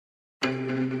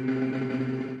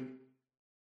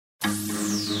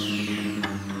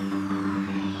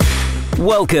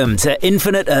Welcome to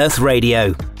Infinite Earth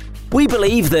Radio. We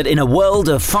believe that in a world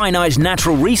of finite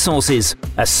natural resources,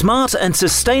 a smart and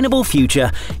sustainable future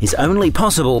is only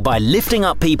possible by lifting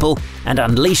up people and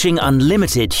unleashing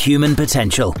unlimited human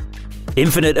potential.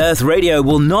 Infinite Earth Radio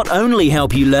will not only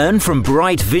help you learn from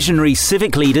bright visionary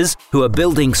civic leaders who are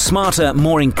building smarter,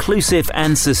 more inclusive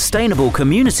and sustainable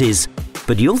communities,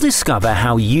 but you'll discover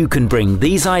how you can bring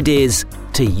these ideas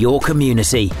to your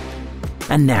community.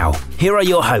 And now, here are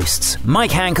your hosts,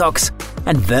 Mike Hancox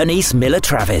and Vernice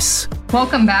Miller-Travis.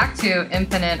 Welcome back to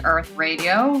Infinite Earth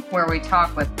Radio, where we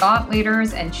talk with thought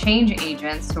leaders and change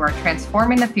agents who are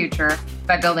transforming the future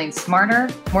by building smarter,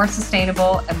 more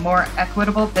sustainable, and more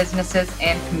equitable businesses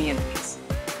and communities.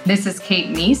 This is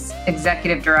Kate Meese,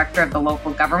 Executive Director of the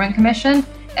Local Government Commission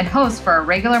and host for a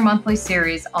regular monthly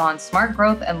series on smart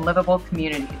growth and livable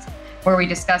communities, where we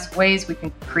discuss ways we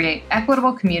can create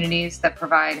equitable communities that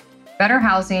provide better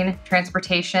housing,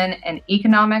 transportation, and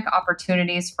economic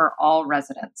opportunities for all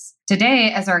residents.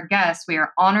 Today, as our guest, we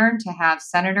are honored to have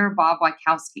Senator Bob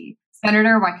Wieckowski.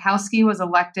 Senator Wieckowski was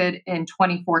elected in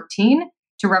 2014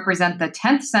 to represent the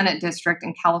 10th Senate District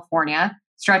in California,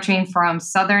 stretching from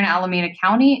southern Alameda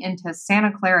County into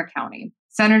Santa Clara County.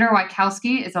 Senator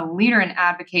Wieckowski is a leader in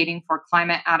advocating for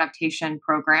climate adaptation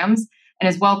programs and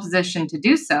is well positioned to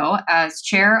do so as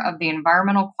chair of the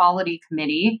Environmental Quality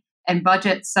Committee and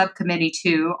Budget Subcommittee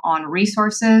 2 on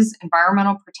Resources,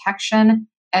 Environmental Protection,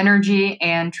 Energy,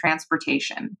 and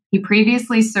Transportation. He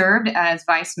previously served as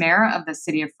Vice Mayor of the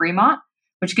City of Fremont,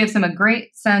 which gives him a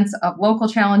great sense of local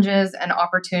challenges and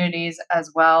opportunities as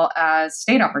well as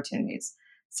state opportunities.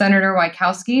 Senator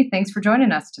Wieckowski, thanks for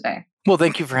joining us today. Well,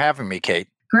 thank you for having me, Kate.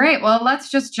 Great. Well,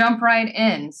 let's just jump right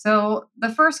in. So the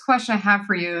first question I have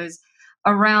for you is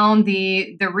around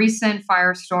the recent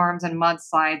firestorms and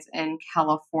mudslides in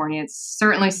California. These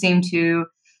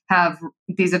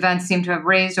events seem to have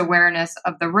raised awareness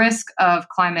of the risk of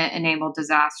climate-enabled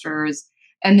disasters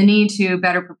and the need to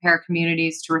better prepare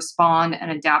communities to respond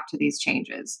and adapt to these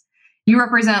changes. You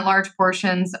represent large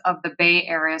portions of the Bay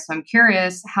Area, so I'm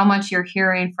curious how much you're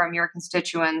hearing from your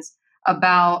constituents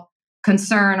about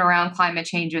concern around climate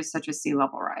changes such as sea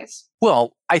level rise.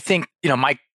 Well, I think,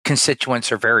 my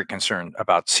constituents are very concerned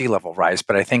about sea level rise,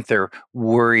 but I think they're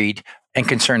worried and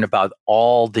concerned about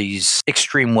all these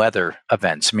extreme weather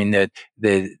events. I mean,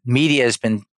 the media has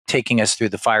been taking us through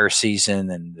the fire season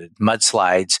and the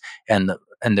mudslides and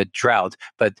the drought,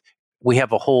 but we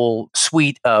have a whole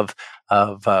suite of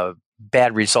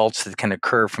bad results that can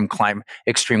occur from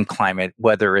extreme climate,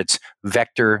 whether it's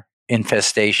vector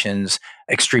infestations,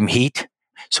 extreme heat.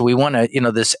 So we want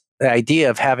to, the idea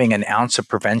of having an ounce of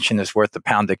prevention is worth a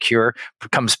pound of cure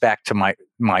comes back to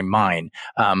my mind.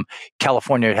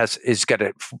 California is going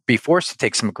to be forced to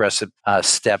take some aggressive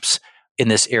steps in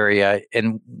this area.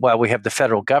 And while we have the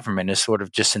federal government is sort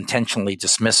of just intentionally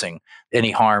dismissing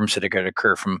any harms that are going to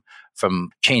occur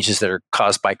from changes that are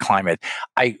caused by climate,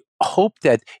 I hope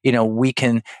that we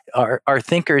can our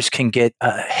thinkers can get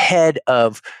ahead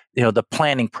of the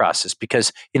planning process,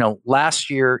 because last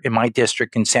year in my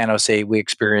district in San Jose we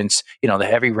experienced the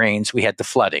heavy rains, we had the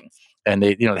flooding, and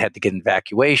they had to get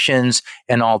evacuations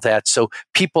and all that. So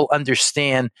people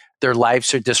understand their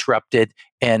lives are disrupted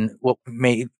and what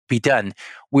may be done.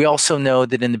 We also know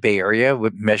that in the Bay Area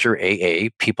with Measure AA,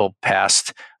 people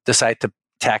decide to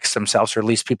tax themselves, or at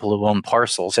least people who own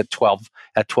parcels at $12,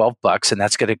 and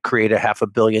that's going to create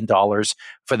 $500 million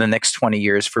for the next 20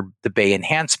 years for the Bay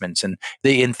enhancements. And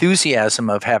the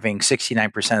enthusiasm of having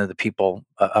 69% of the people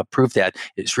approve that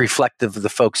is reflective of the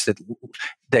folks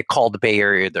that call the Bay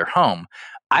Area their home.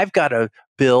 I've got a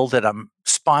bill that I'm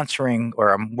sponsoring,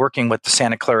 or I'm working with the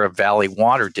Santa Clara Valley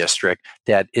Water District,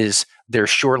 that is their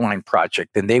shoreline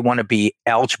project, and they want to be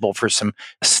eligible for some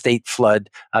state flood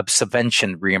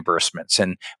subvention reimbursements.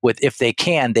 And if they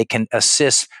can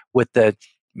assist with the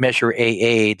Measure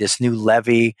AA, this new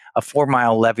levee, a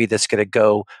 4-mile levee that's going to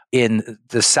go in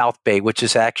the South Bay, which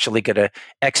is actually going to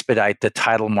expedite the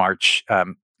tidal march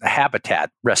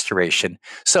habitat restoration.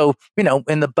 So,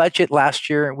 in the budget last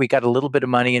year, we got a little bit of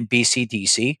money in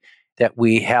BCDC that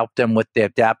we helped them with the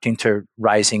Adapting to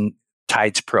Rising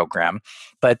Tides program.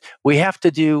 But we have to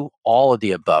do all of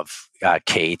the above,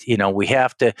 Kate. We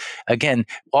have to, again,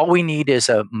 all we need is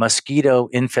a mosquito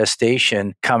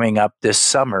infestation coming up this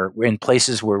summer in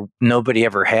places where nobody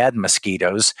ever had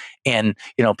mosquitoes, and,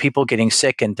 people getting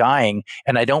sick and dying.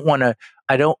 And I want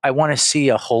to see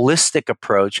a holistic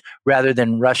approach rather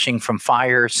than rushing from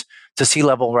fires to sea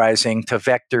level rising to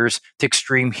vectors to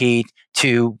extreme heat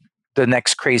to the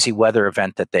next crazy weather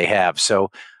event that they have.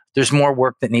 So there's more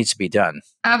work that needs to be done.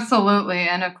 Absolutely.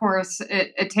 And of course,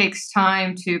 it takes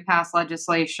time to pass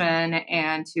legislation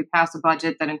and to pass a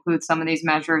budget that includes some of these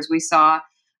measures. We saw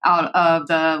out of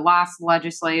the last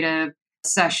legislative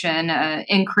session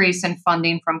increase in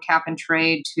funding from cap and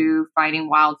trade to fighting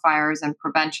wildfires and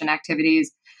prevention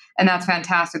activities. And that's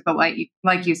fantastic. But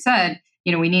like you said,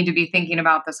 we need to be thinking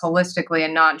about this holistically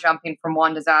and not jumping from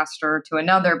one disaster to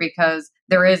another because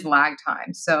there is lag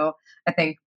time. So I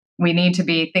think we need to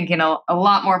be thinking a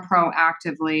lot more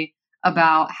proactively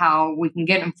about how we can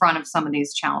get in front of some of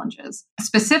these challenges.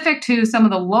 Specific to some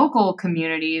of the local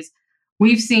communities,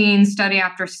 we've seen study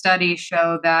after study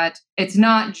show that it's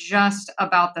not just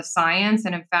about the science.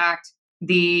 And in fact,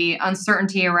 the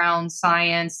uncertainty around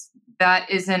science, that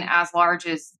isn't as large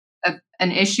as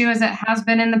an issue as it has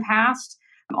been in the past,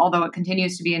 although it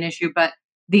continues to be an issue. But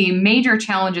the major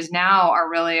challenges now are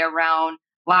really around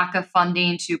lack of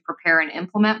funding to prepare and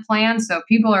implement plans. So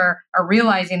people are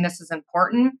realizing this is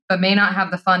important, but may not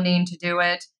have the funding to do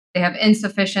it. They have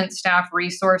insufficient staff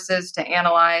resources to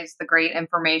analyze the great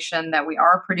information that we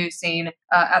are producing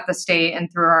at the state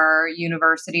and through our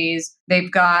universities.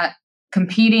 They've got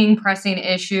competing pressing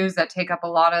issues that take up a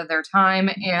lot of their time,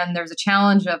 and there's a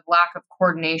challenge of lack of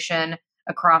coordination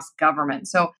across government.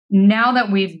 So now that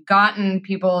we've gotten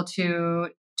people to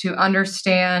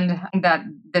understand that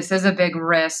this is a big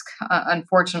risk,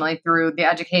 unfortunately, through the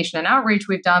education and outreach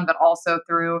we've done, but also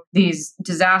through these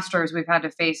disasters we've had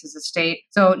to face as a state.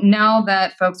 So now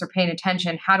that folks are paying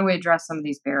attention, how do we address some of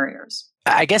these barriers?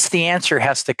 I guess the answer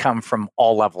has to come from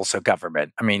all levels of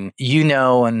government. I mean,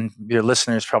 and your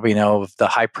listeners probably know of the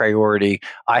high priority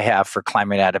I have for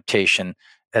climate adaptation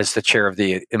as the chair of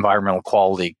the Environmental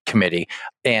Quality Committee.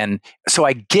 And so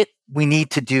I get we need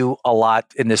to do a lot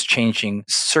in this changing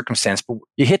circumstance, but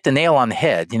you hit the nail on the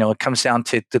head. It comes down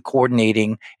to the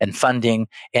coordinating and funding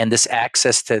and this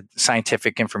access to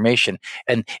scientific information.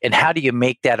 And how do you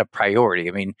make that a priority?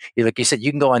 I mean, like you said,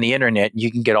 you can go on the internet and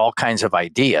you can get all kinds of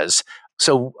ideas.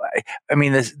 So, I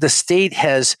mean, the state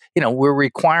has, we're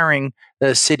requiring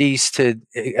the cities to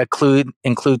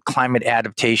include climate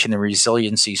adaptation and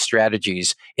resiliency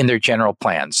strategies in their general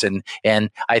plans.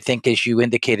 And I think, as you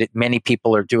indicated, many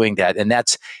people are doing that. And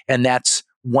that's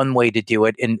one way to do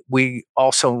it. And we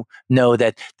also know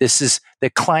that the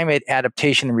climate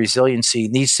adaptation and resiliency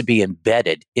needs to be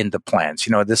embedded in the plans.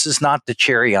 This is not the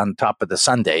cherry on top of the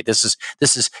sundae. This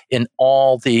is in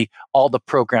all the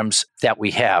programs that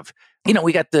we have.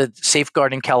 We got the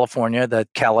Safeguarding California, the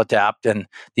CalAdapt, and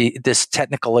this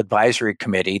technical advisory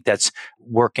committee that's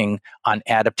working on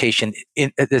adaptation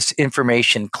in this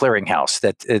information clearinghouse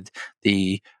that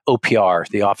the OPR,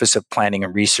 the Office of Planning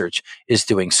and Research, is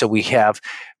doing. So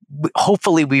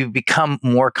hopefully we become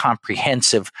more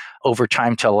comprehensive over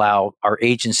time to allow our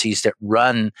agencies that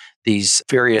run these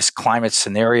various climate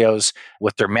scenarios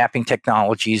with their mapping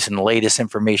technologies and the latest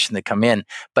information that come in.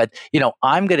 But,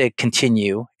 I'm going to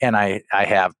continue, and I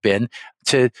have been,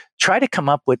 to try to come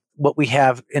up with what we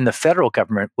have in the federal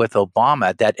government with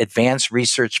Obama, that Advanced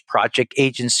Research Project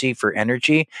Agency for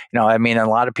Energy. A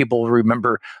lot of people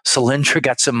remember Solyndra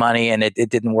got some money and it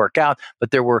didn't work out,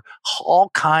 but there were all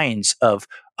kinds of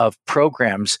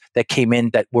programs that came in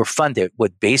that were funded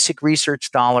with basic research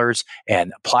dollars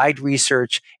and applied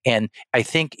research. And I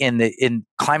think in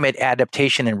climate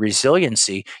adaptation and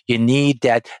resiliency, you need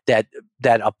that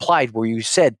applied, where you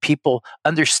said people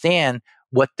understand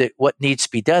what needs to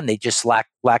be done. They just lack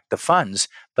the funds.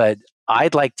 But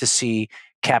I'd like to see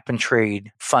cap and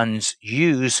trade funds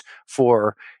used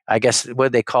for, I guess, what do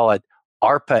they call it?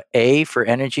 ARPA-A for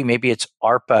energy. Maybe it's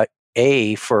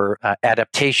ARPA-A for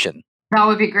adaptation. That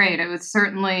would be great. It would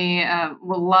certainly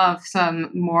would love some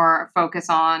more focus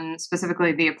on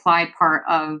specifically the applied part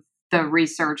of the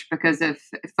research, because if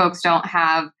folks don't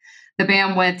have the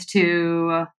bandwidth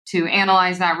to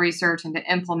analyze that research and to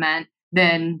implement,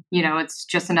 then it's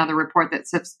just another report that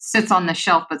sits on the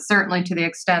shelf. But certainly, to the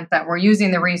extent that we're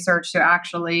using the research to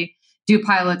actually do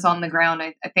pilots on the ground,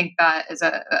 I think that is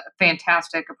a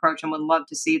fantastic approach, and would love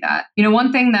to see that.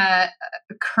 One thing that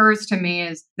occurs to me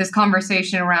is this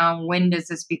conversation around when does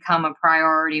this become a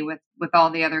priority with all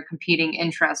the other competing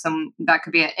interests, and that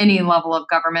could be at any level of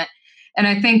government. And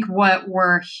I think what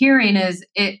we're hearing is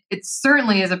it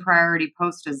certainly is a priority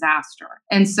post-disaster.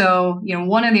 And so,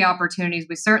 one of the opportunities,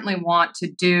 we certainly want to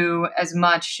do as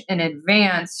much in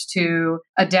advance to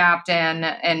adapt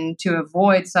and to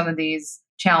avoid some of these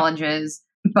challenges.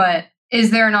 But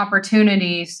is there an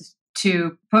opportunity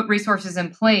to put resources in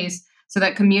place so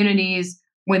that communities,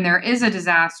 when there is a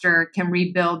disaster, can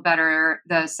rebuild better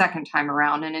the second time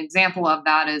around? An example of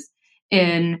that is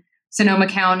in Sonoma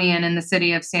County and in the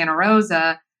city of Santa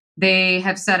Rosa, They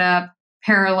have set up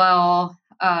parallel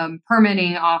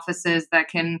permitting offices that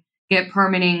can get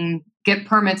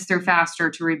permits through faster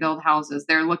to rebuild houses.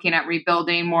 They're looking at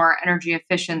rebuilding more energy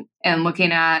efficient and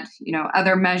looking at,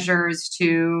 other measures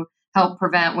to help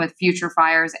prevent with future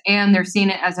fires. And they're seeing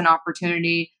it as an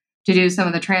opportunity to do some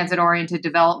of the transit oriented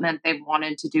development they've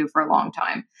wanted to do for a long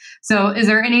time. So is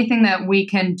there anything that we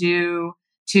can do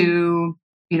to,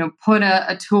 put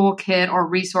a toolkit or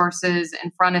resources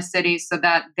in front of cities so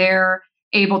that they're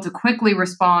able to quickly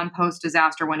respond post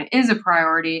disaster when it is a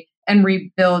priority and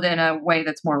rebuild in a way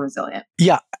that's more resilient?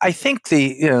 Yeah, I think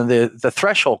the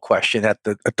threshold question at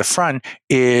the front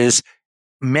is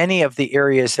many of the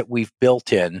areas that we've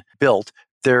built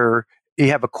there. You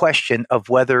have a question of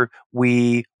whether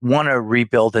we want to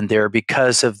rebuild in there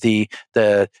because of the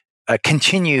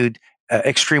continued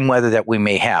extreme weather that we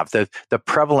may have, the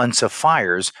prevalence of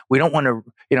fires. We don't want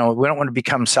to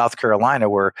become South Carolina,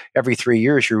 where every 3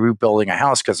 years you're rebuilding a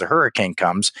house because a hurricane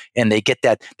comes and they get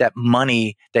that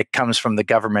money that comes from the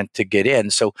government to get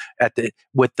in. So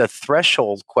with the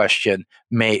threshold question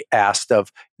may asked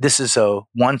of, this is a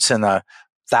once in a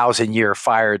 1,000-year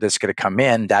fire that's going to come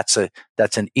in, that's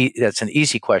an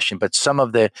easy question. But some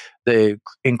of the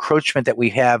encroachment that we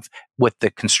have with the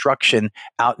construction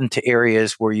out into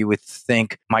areas where you would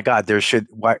think, my God,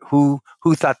 who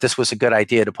thought this was a good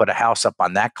idea to put a house up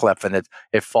on that cliff and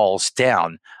it falls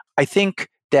down? I think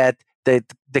that the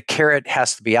carrot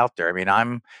has to be out there. I mean,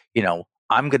 I'm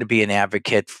going to be an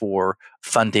advocate for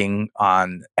funding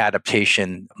on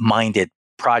adaptation-minded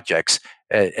projects,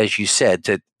 as you said,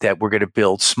 that we're going to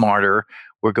build smarter.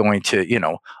 We're going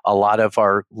to, a lot of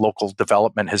our local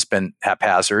development has been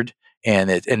haphazard,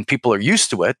 and people are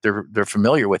used to it. They're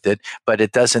familiar with it, but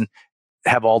it doesn't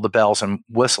have all the bells and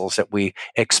whistles that we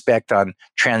expect on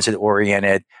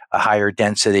transit-oriented, a higher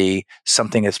density,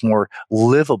 something that's more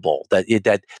livable. That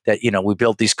we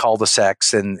build these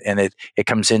cul-de-sacs and it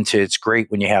comes into, it's great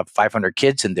when you have 500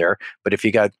 kids in there, but if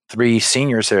you got 3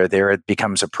 seniors that are there, it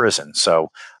becomes a prison.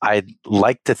 So I'd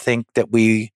like to think that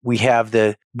we have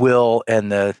the will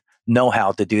and the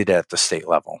know-how to do that at the state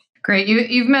level. Great.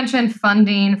 You've mentioned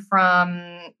funding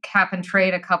from cap and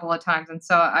trade a couple of times. And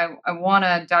so I want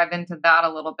to dive into that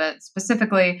a little bit.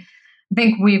 Specifically, I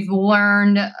think we've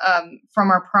learned from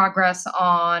our progress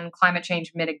on climate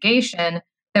change mitigation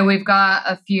that we've got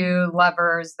a few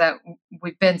levers that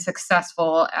we've been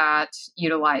successful at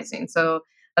utilizing. So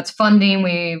that's funding.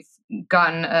 We've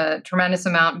gotten a tremendous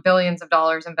amount, billions of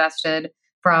dollars invested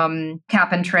from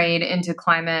cap and trade into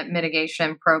climate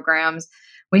mitigation programs.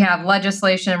 We have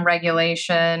legislation and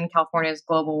regulation, California's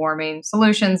Global Warming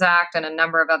Solutions Act, and a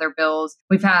number of other bills.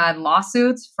 We've had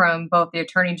lawsuits from both the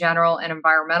Attorney General and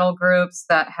environmental groups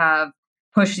that have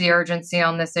pushed the urgency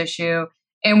on this issue.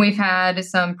 And we've had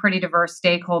some pretty diverse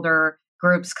stakeholder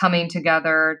groups coming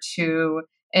together to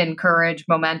encourage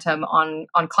momentum on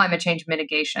climate change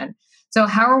mitigation. So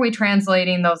how are we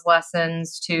translating those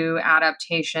lessons to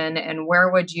adaptation, and where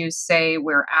would you say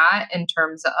we're at in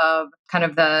terms of kind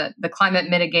of the climate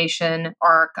mitigation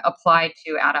arc applied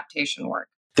to adaptation work?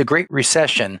 The Great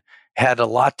Recession had a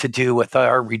lot to do with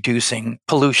our reducing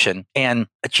pollution and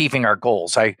achieving our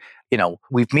goals.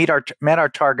 We've met our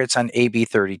targets on AB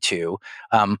 32,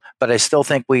 but I still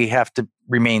think we have to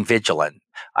remain vigilant.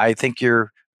 I think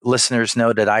your listeners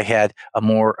know that I had a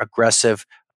more aggressive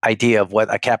idea of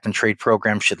what a cap and trade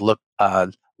program should look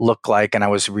like, and I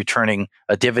was returning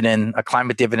a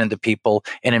climate dividend to people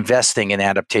and investing in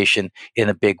adaptation in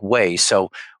a big way. So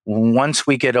once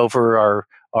we get over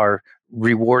our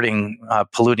rewarding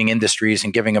polluting industries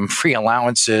and giving them free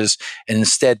allowances and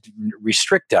instead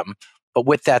restrict them. But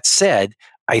with that said,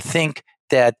 I think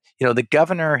that the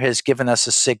governor has given us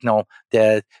a signal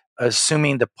that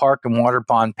assuming the park and water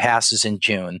bond passes in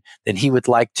June, then he would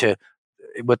like to,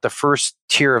 with the first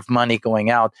tier of money going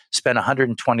out, spend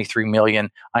 $123 million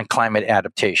on climate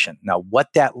adaptation. Now, what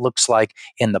that looks like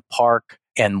in the park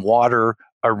and water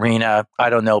arena, I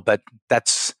don't know, but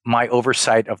that's my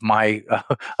oversight of my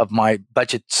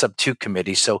budget sub-2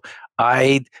 committee. So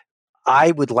I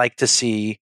would like to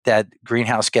see that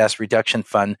greenhouse gas reduction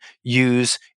fund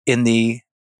use in the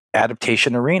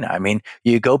adaptation arena. I mean,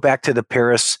 you go back to the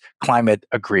Paris Climate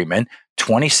Agreement,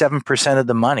 27% of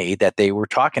the money that they were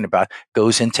talking about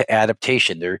goes into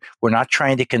adaptation. We're not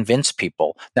trying to convince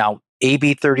people. Now,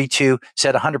 AB 32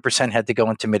 said 100% had to go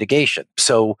into mitigation.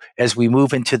 So as we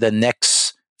move into the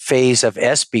next phase of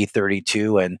SB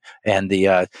 32 and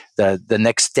the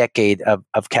next decade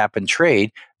of cap and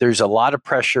trade, there's a lot of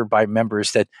pressure by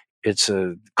members that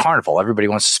a carnival. Everybody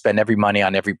wants to spend every money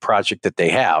on every project that they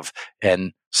have,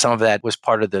 and some of that was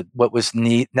part of what was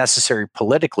necessary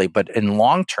politically. But in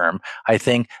long term, I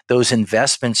think those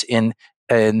investments in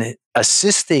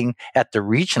assisting at the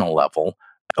regional level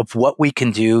of what we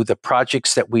can do, the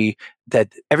projects that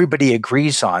everybody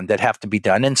agrees on that have to be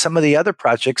done, and some of the other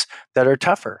projects that are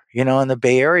tougher. In the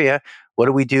Bay Area, what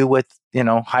do we do with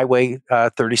Highway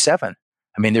 37?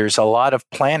 I mean, there's a lot of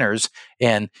planners,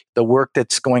 and the work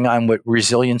that's going on with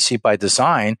resiliency by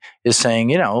design is saying,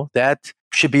 that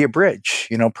should be a bridge,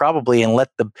 probably, and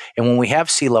when we have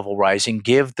sea level rising,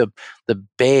 give the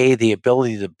bay the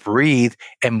ability to breathe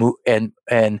and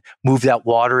move that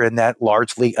water in that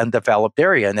largely undeveloped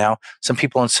area. Now, some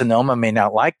people in Sonoma may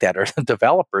not like that, or the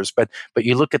developers, but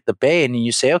you look at the bay and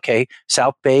you say, okay,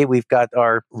 South Bay, we've got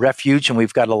our refuge and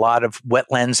we've got a lot of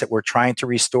wetlands that we're trying to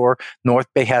restore. North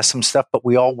Bay has some stuff, but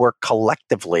we all work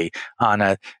collectively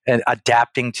on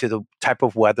adapting to the type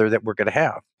of weather that we're going to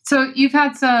have. So you've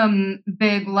had some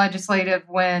big legislative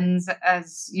wins,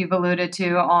 as you've alluded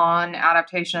to, on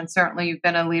adaptation, and certainly you've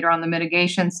been a leader on the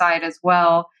mitigation side as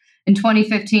well. In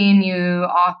 2015, you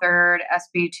authored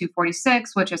SB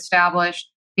 246, which established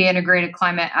the Integrated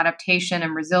Climate Adaptation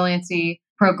and Resiliency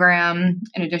Program,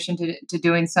 in addition to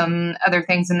doing some other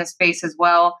things in the space as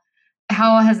well.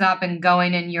 How has that been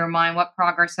going in your mind? What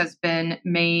progress has been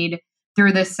made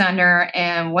through this center,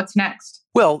 and what's next?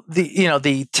 Well,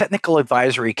 the Technical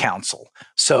Advisory Council.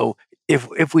 So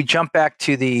if we jump back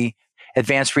to the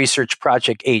Advanced Research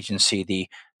Project Agency,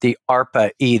 the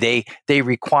ARPA-E, they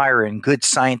require, in good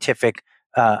scientific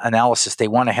analysis, they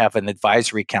want to have an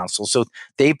advisory council. So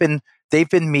they've been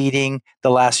meeting the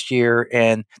last year,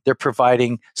 and they're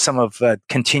providing some of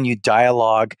continued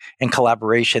dialogue and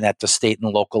collaboration at the state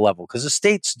and local level, because the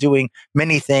state's doing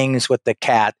many things with the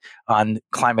CAT on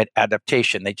climate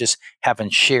adaptation. They just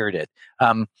haven't shared it.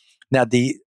 Now,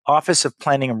 the Office of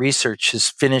Planning and Research has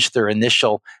finished their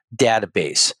initial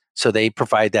database, so they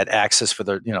provide that access for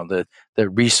the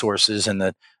resources and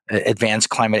the advanced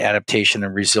climate adaptation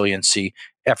and resiliency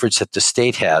efforts that the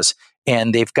state has,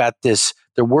 and they've got this.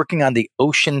 They're working on the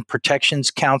Ocean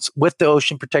Protections Council with the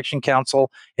Ocean Protection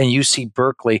Council and UC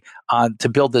Berkeley to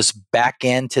build this back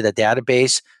end to the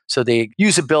database. So the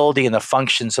usability and the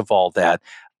functions of all that,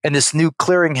 and this new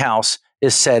clearinghouse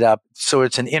is set up so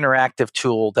it's an interactive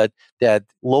tool that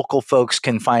local folks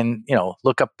can find,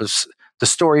 look up the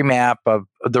story map of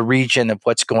the region of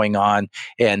what's going on,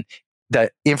 and the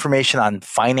information on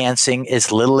financing,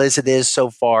 as little as it is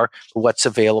so far, what's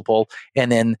available,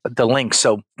 and then the links.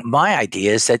 So my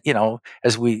idea is that,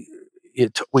 as we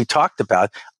talked about,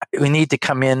 we need to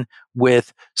come in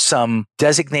with some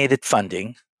designated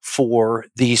funding for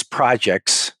these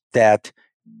projects that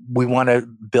we want to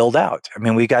build out. I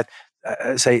mean, we got,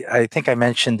 I think I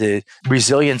mentioned the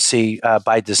resiliency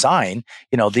by design.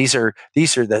 These are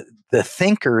the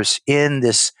thinkers in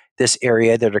this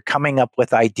area that are coming up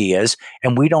with ideas,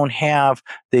 and we don't have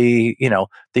the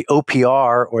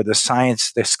OPR or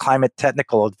this Climate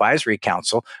Technical Advisory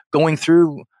Council going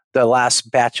through the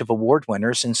last batch of award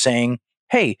winners and saying,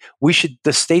 hey,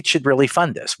 the state should really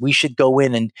fund this. We should go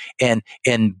in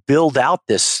and build out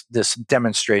this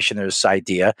demonstration or this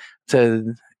idea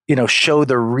to show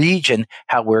the region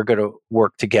how we're going to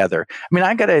work together. I mean,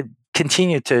 I got to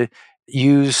continue to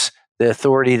use the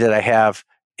authority that I have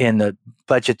in the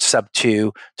budget sub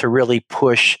 2 to really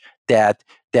push that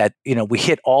we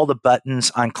hit all the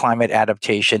buttons on climate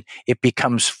adaptation. It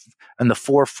becomes in the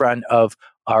forefront of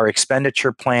our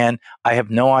expenditure plan. I have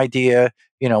no idea.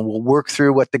 We'll work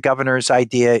through what the governor's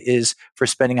idea is for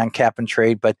spending on cap and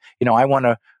trade, but I want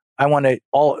to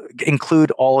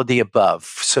include all of the above,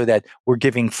 so that we're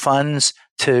giving funds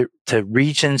to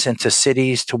regions and to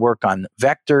cities to work on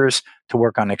vectors, to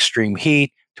work on extreme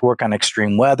heat, to work on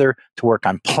extreme weather, to work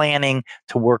on planning,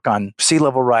 to work on sea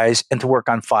level rise, and to work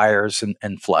on fires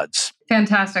and floods.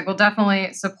 Fantastic. Well,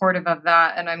 definitely supportive of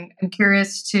that. And I'm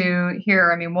curious to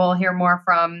hear, we'll hear more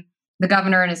from the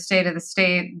governor in his State of the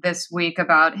State this week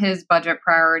about his budget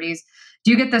priorities.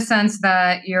 Do you get the sense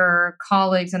that your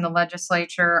colleagues in the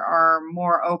legislature are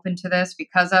more open to this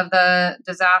because of the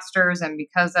disasters and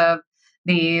because of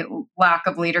the lack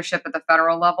of leadership at the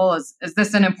federal level? Is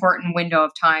this an important window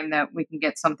of time that we can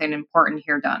get something important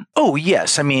here done? Oh,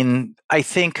 yes. I mean, I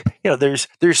think,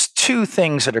 there's two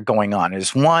things that are going on.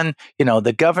 Is one,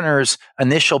 the governor's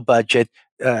initial budget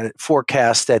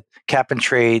forecast that cap and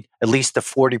trade, at least the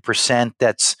 40%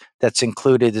 that's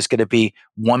included, is going to be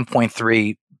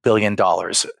 $1.3 billion.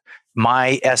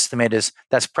 My estimate is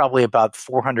that's probably about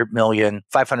 500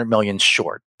 million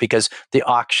short, because the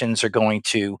auctions are going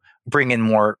to bring in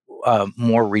more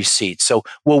more receipts. So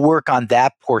we'll work on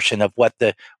that portion of what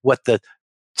the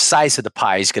size of the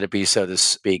pie is going to be, so to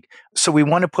speak. So we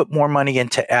want to put more money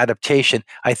into adaptation.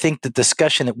 I think the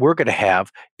discussion that we're going to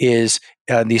have is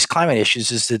these climate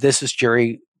issues is that this is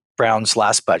Jerry Brown's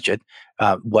last budget.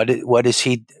 What has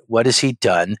he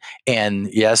done? And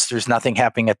yes, there's nothing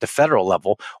happening at the federal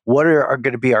level. What are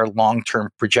going to be our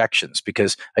long-term projections?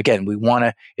 Because again,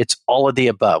 it's all of the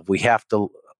above. We have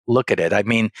to look at it. I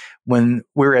mean, when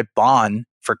we're at Bonn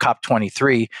for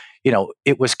COP23,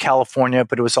 it was California,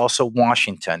 but it was also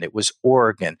Washington. It was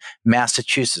Oregon,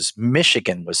 Massachusetts,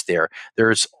 Michigan was there.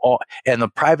 And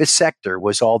the private sector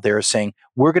was all there saying,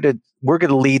 we're going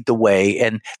to lead the way.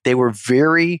 And they were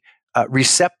very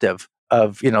receptive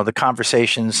of, the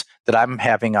conversations that I'm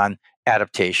having on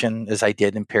adaptation, as I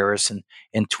did in Paris in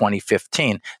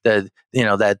 2015. That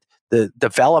the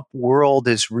developed world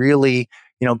is really,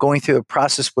 going through a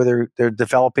process where they're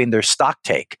developing their stock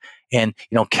take. And,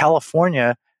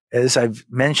 California, as I've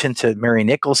mentioned to Mary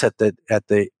Nichols at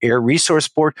the Air Resource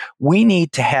Board, we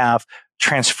need to have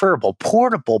transferable,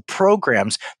 portable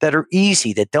programs that are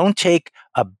easy, that don't take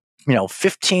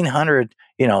 1,500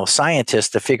 scientists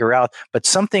to figure out, but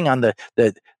something on the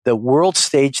world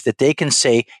stage that they can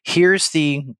say, here's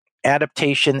the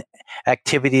adaptation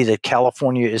activity that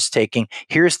California is taking.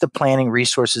 Here's the planning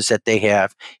resources that they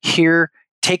have. Here,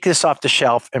 take this off the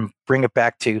shelf and bring it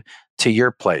back to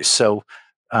your place. So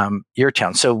your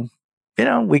town. So,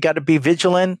 we got to be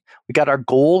vigilant. We got our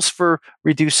goals for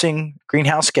reducing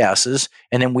greenhouse gases,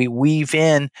 and then we weave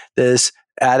in this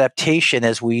adaptation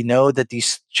as we know that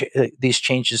these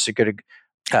changes are going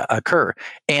to occur.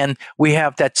 And we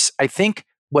have I think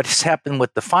what has happened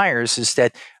with the fires is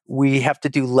that we have to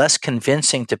do less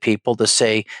convincing to people to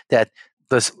say that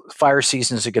the fire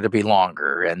seasons are going to be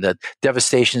longer and the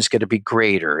devastation is going to be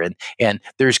greater and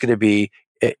there's going to be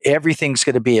everything's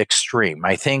going to be extreme.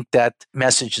 I think that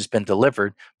message has been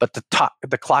delivered, but the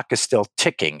clock is still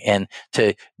ticking. And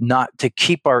to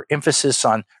keep our emphasis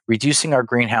on reducing our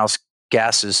greenhouse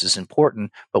gases is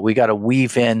important, but we got to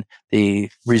weave in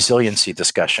the resiliency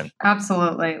discussion.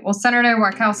 Absolutely. Well, Senator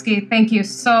Warkowski, thank you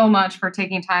so much for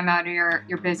taking time out of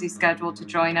your busy schedule to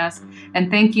join us.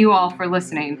 And thank you all for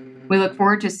listening. We look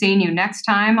forward to seeing you next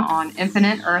time on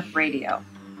Infinite Earth Radio.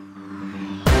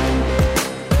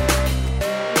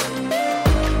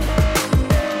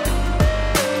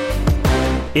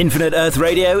 Infinite Earth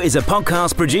Radio is a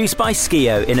podcast produced by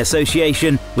Skio in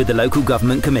association with the Local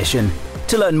Government Commission.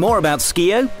 To learn more about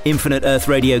Skio, Infinite Earth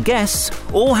Radio guests,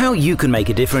 or how you can make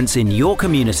a difference in your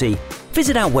community,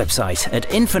 visit our website at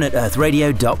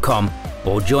infiniteearthradio.com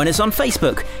or join us on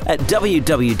Facebook at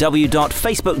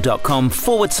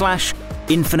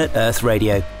www.facebook.com/Infinite Earth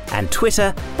Radio and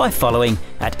Twitter by following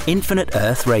 @Infinite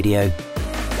Earth Radio.